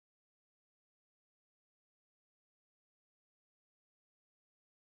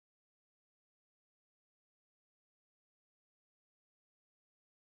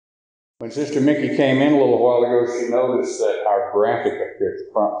When Sister Mickey came in a little while ago, she noticed that our graphic up here at the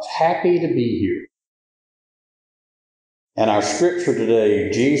front is happy to be here. And our scripture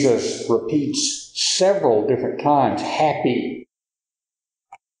today, Jesus repeats several different times, happy,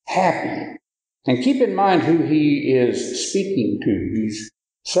 happy. And keep in mind who he is speaking to. He's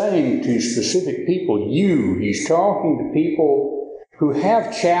saying to specific people, you. He's talking to people who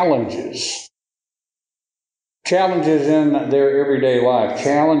have challenges. Challenges in their everyday life,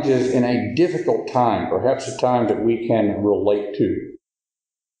 challenges in a difficult time, perhaps a time that we can relate to.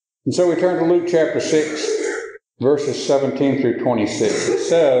 And so we turn to Luke chapter 6, verses 17 through 26. It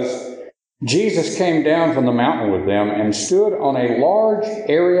says, Jesus came down from the mountain with them and stood on a large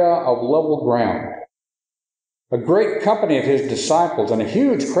area of level ground. A great company of his disciples and a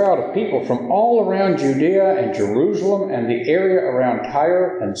huge crowd of people from all around Judea and Jerusalem and the area around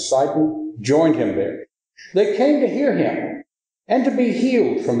Tyre and Sidon joined him there. They came to hear him and to be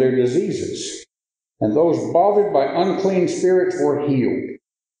healed from their diseases, and those bothered by unclean spirits were healed.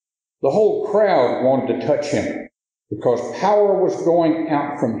 The whole crowd wanted to touch him because power was going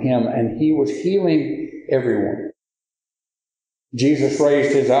out from him and he was healing everyone. Jesus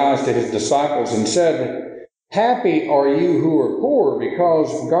raised his eyes to his disciples and said, happy are you who are poor,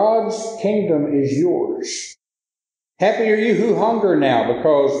 because God's kingdom is yours. Happy are you who hunger now,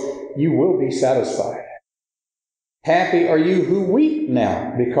 because you will be satisfied. Happy are you who weep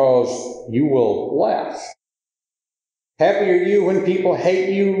now, because you will laugh. Happy are you when people hate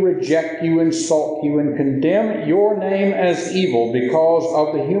you, reject you, insult you, and condemn your name as evil because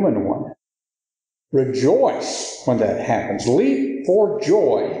of the human one. Rejoice when that happens. Leap for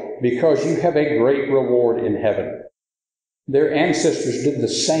joy, because you have a great reward in heaven. Their ancestors did the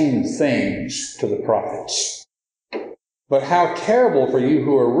same things to the prophets. But how terrible for you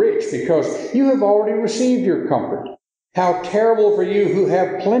who are rich, because you have already received your comfort. How terrible for you who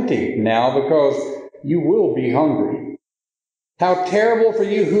have plenty now, because you will be hungry. How terrible for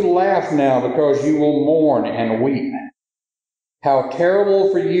you who laugh now, because you will mourn and weep. How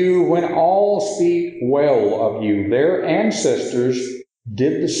terrible for you when all speak well of you. Their ancestors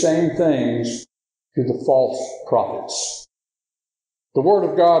did the same things to the false prophets. The word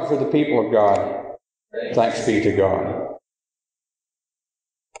of God for the people of God. Thanks be to God.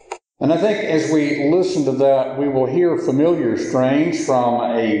 And I think as we listen to that, we will hear familiar strains from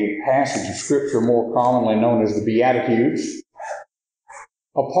a passage of Scripture more commonly known as the Beatitudes,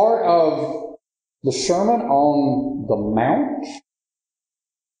 a part of the Sermon on the Mount.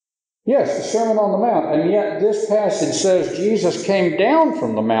 Yes, the Sermon on the Mount. And yet this passage says Jesus came down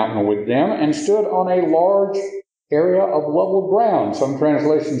from the mountain with them and stood on a large area of level ground. Some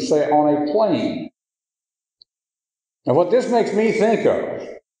translations say on a plain. Now what this makes me think of,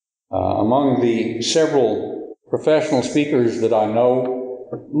 among the several professional speakers that I know,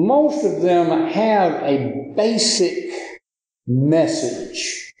 most of them have a basic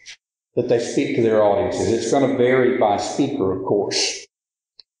message that they speak to their audiences. It's going to vary by speaker, of course.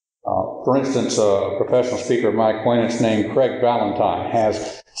 For instance, a professional speaker of my acquaintance named Craig Valentine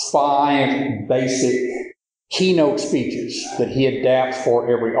has 5 basic keynote speeches that he adapts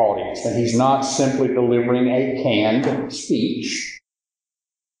for every audience. And he's not simply delivering a canned speech.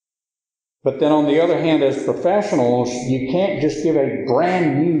 But then on the other hand, as professionals, you can't just give a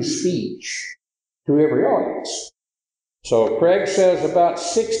brand new speech to every audience. So Craig says about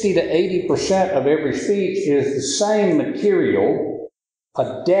 60 to 80% of every speech is the same material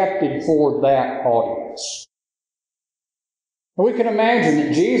adapted for that audience. And we can imagine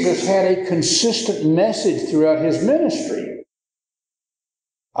that Jesus had a consistent message throughout his ministry.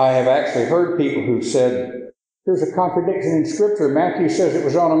 I have actually heard people who said, there's a contradiction in Scripture. Matthew says it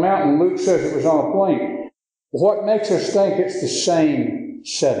was on a mountain. Luke says it was on a plain. What makes us think it's the same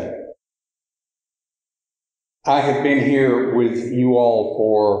setting? I have been here with you all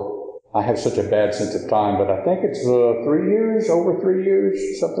for, I have such a bad sense of time, but I think it's 3 years, over 3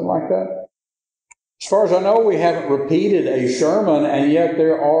 years, something like that. As far as I know, we haven't repeated a sermon, and yet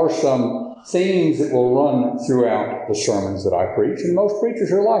there are some themes that will run throughout the sermons that I preach, and most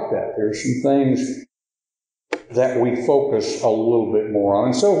preachers are like that. There are some things that we focus a little bit more on.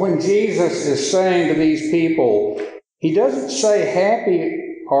 And so when Jesus is saying to these people, he doesn't say happy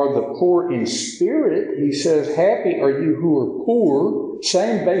are the poor in spirit. He says happy are you who are poor.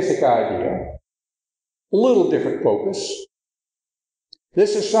 Same basic idea. A little different focus.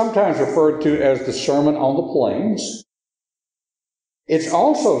 This is sometimes referred to as the Sermon on the Plains. It's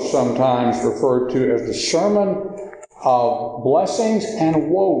also sometimes referred to as the Sermon of Blessings and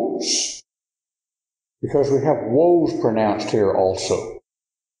Woes, because we have woes pronounced here also.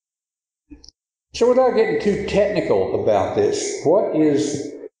 So without getting too technical about this, what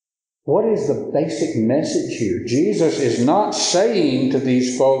is What is the basic message here? Jesus is not saying to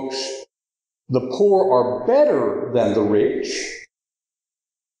these folks, the poor are better than the rich,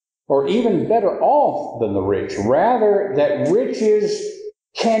 or even better off than the rich. Rather, that riches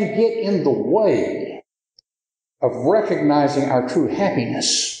can get in the way of recognizing our true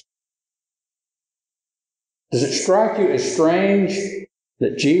happiness. Does it strike you as strange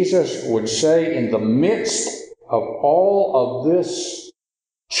that Jesus would say in the midst of all of this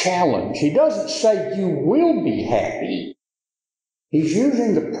challenge, he doesn't say you will be happy. He's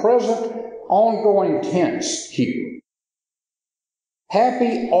using the present ongoing tense here.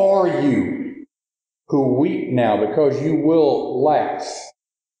 Happy are you who weep now, because you will laugh.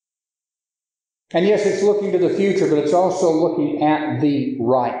 And yes, it's looking to the future, but it's also looking at the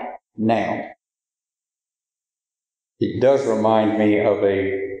right now. It does remind me of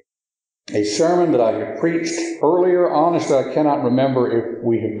a sermon that I have preached earlier. Honestly, I cannot remember if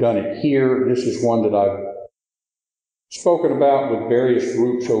we have done it here. This is one that I've spoken about with various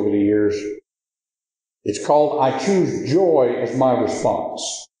groups over the years. It's called, I Choose Joy as My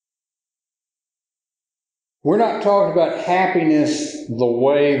Response. We're not talking about happiness the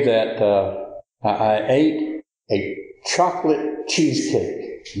way that I ate a chocolate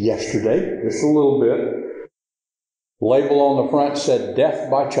cheesecake yesterday, just a little bit. Label on the front said, "Death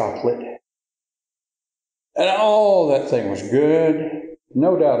by Chocolate." And that thing was good.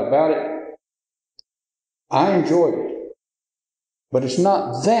 No doubt about it. I enjoyed it. But it's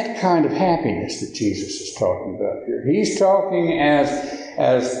not that kind of happiness that Jesus is talking about here. He's talking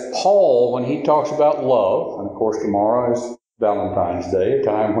as Paul, when he talks about love, and of course tomorrow is Valentine's Day, a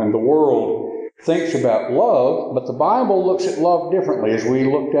time when the world thinks about love, but the Bible looks at love differently, as we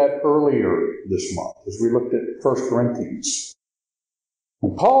looked at earlier this month, as we looked at 1 Corinthians.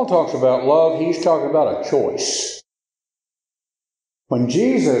 When Paul talks about love, he's talking about a choice. When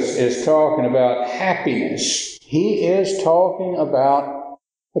Jesus is talking about happiness, he is talking about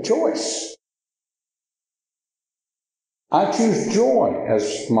a choice. I choose joy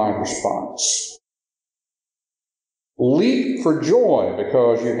as my response. Leap for joy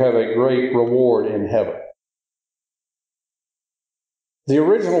because you have a great reward in heaven. The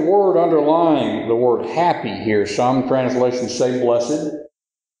original word underlying the word happy here, some translations say blessed.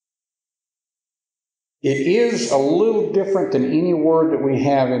 It is a little different than any word that we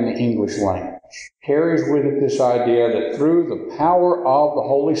have in the English language. It carries with it this idea that through the power of the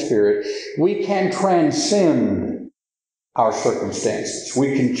Holy Spirit, we can transcend our circumstances.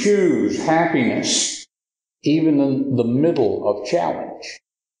 We can choose happiness even in the middle of challenge.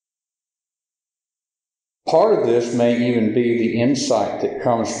 Part of this may even be the insight that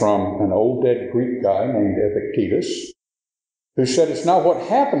comes from an old dead Greek guy named Epictetus, who said it's not what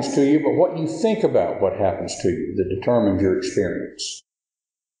happens to you, but what you think about what happens to you that determines your experience.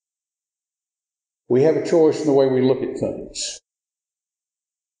 We have a choice in the way we look at things.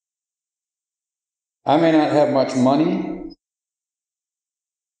 I may not have much money,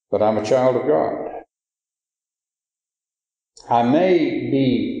 but I'm a child of God. I may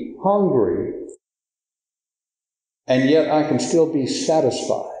be hungry, and yet I can still be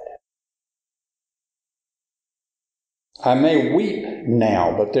satisfied. I may weep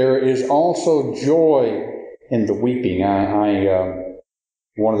now, but there is also joy in the weeping.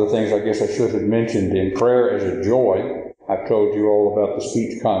 One of the things I guess I should have mentioned in prayer as a joy, I've told you all about the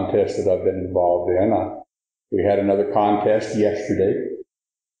speech contest that I've been involved in. We had another contest yesterday,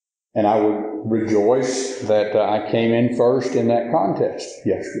 and I would rejoice that I came in first in that contest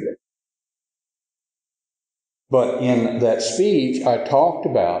yesterday. But in that speech, I talked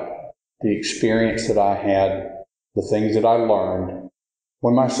about the experience that I had, the things that I learned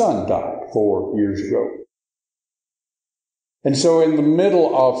when my son died 4 years ago. And so in the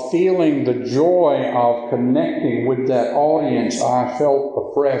middle of feeling the joy of connecting with that audience, I felt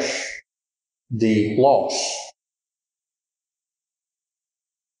afresh the loss.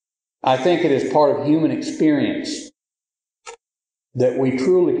 I think it is part of human experience that we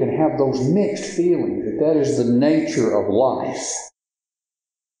truly can have those mixed feelings, that is the nature of life.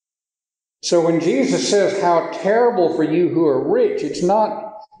 So when Jesus says, how terrible for you who are rich, it's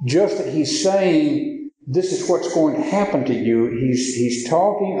not just that he's saying, this is what's going to happen to you. He's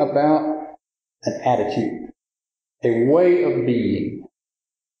talking about an attitude, a way of being.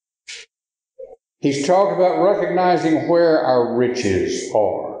 He's talking about recognizing where our riches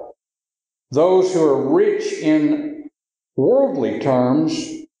are. Those who are rich in worldly terms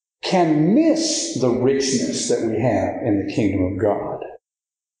can miss the richness that we have in the kingdom of God.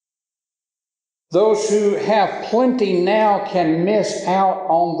 Those who have plenty now can miss out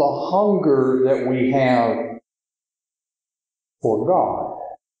on the hunger that we have for God.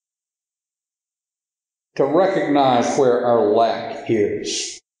 to recognize where our lack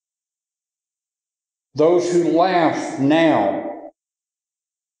is. Those who laugh now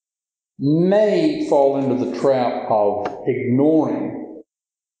may fall into the trap of ignoring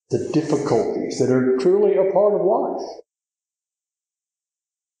the difficulties that are truly a part of life.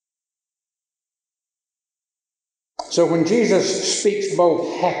 So when Jesus speaks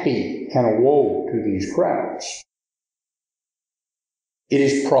both happy and woe to these crowds, it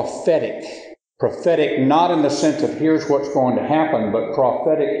is prophetic. Prophetic not in the sense of here's what's going to happen, but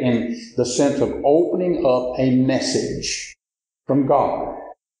prophetic in the sense of opening up a message from God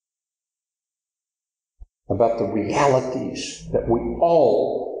about the realities that we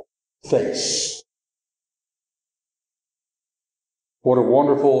all face. What a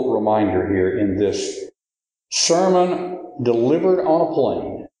wonderful reminder here in this sermon delivered on a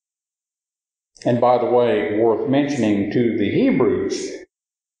plain. And by the way, worth mentioning to the Hebrews,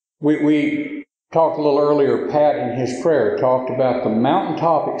 we talked a little earlier, Pat in his prayer talked about the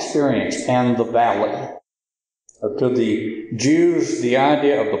mountaintop experience and the valley. To the Jews, the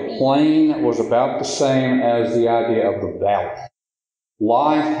idea of the plain was about the same as the idea of the valley.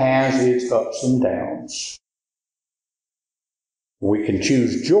 Life has its ups and downs. We can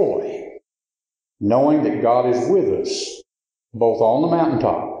choose joy, knowing that God is with us, both on the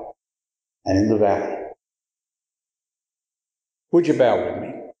mountaintop and in the valley. Would you bow with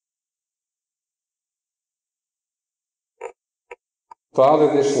me?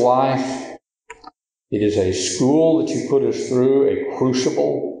 Father, this life, it is a school that you put us through, a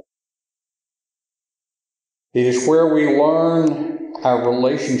crucible. It is where we learn our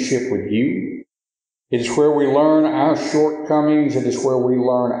relationship with you. It is where we learn our shortcomings. It is where we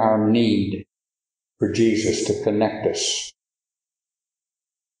learn our need for Jesus to connect us.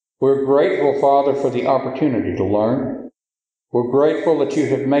 We're grateful, Father, for the opportunity to learn. We're grateful that you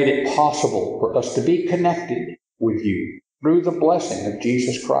have made it possible for us to be connected with you through the blessing of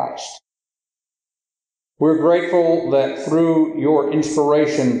Jesus Christ. We're grateful that through your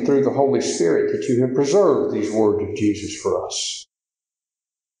inspiration, through the Holy Spirit, that you have preserved these words of Jesus for us.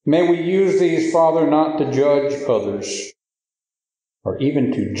 May we use these, Father, not to judge others, or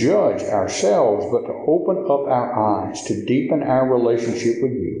even to judge ourselves, but to open up our eyes, to deepen our relationship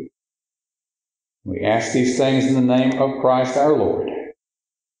with you. We ask these things in the name of Christ our Lord.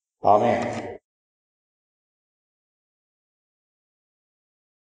 Amen.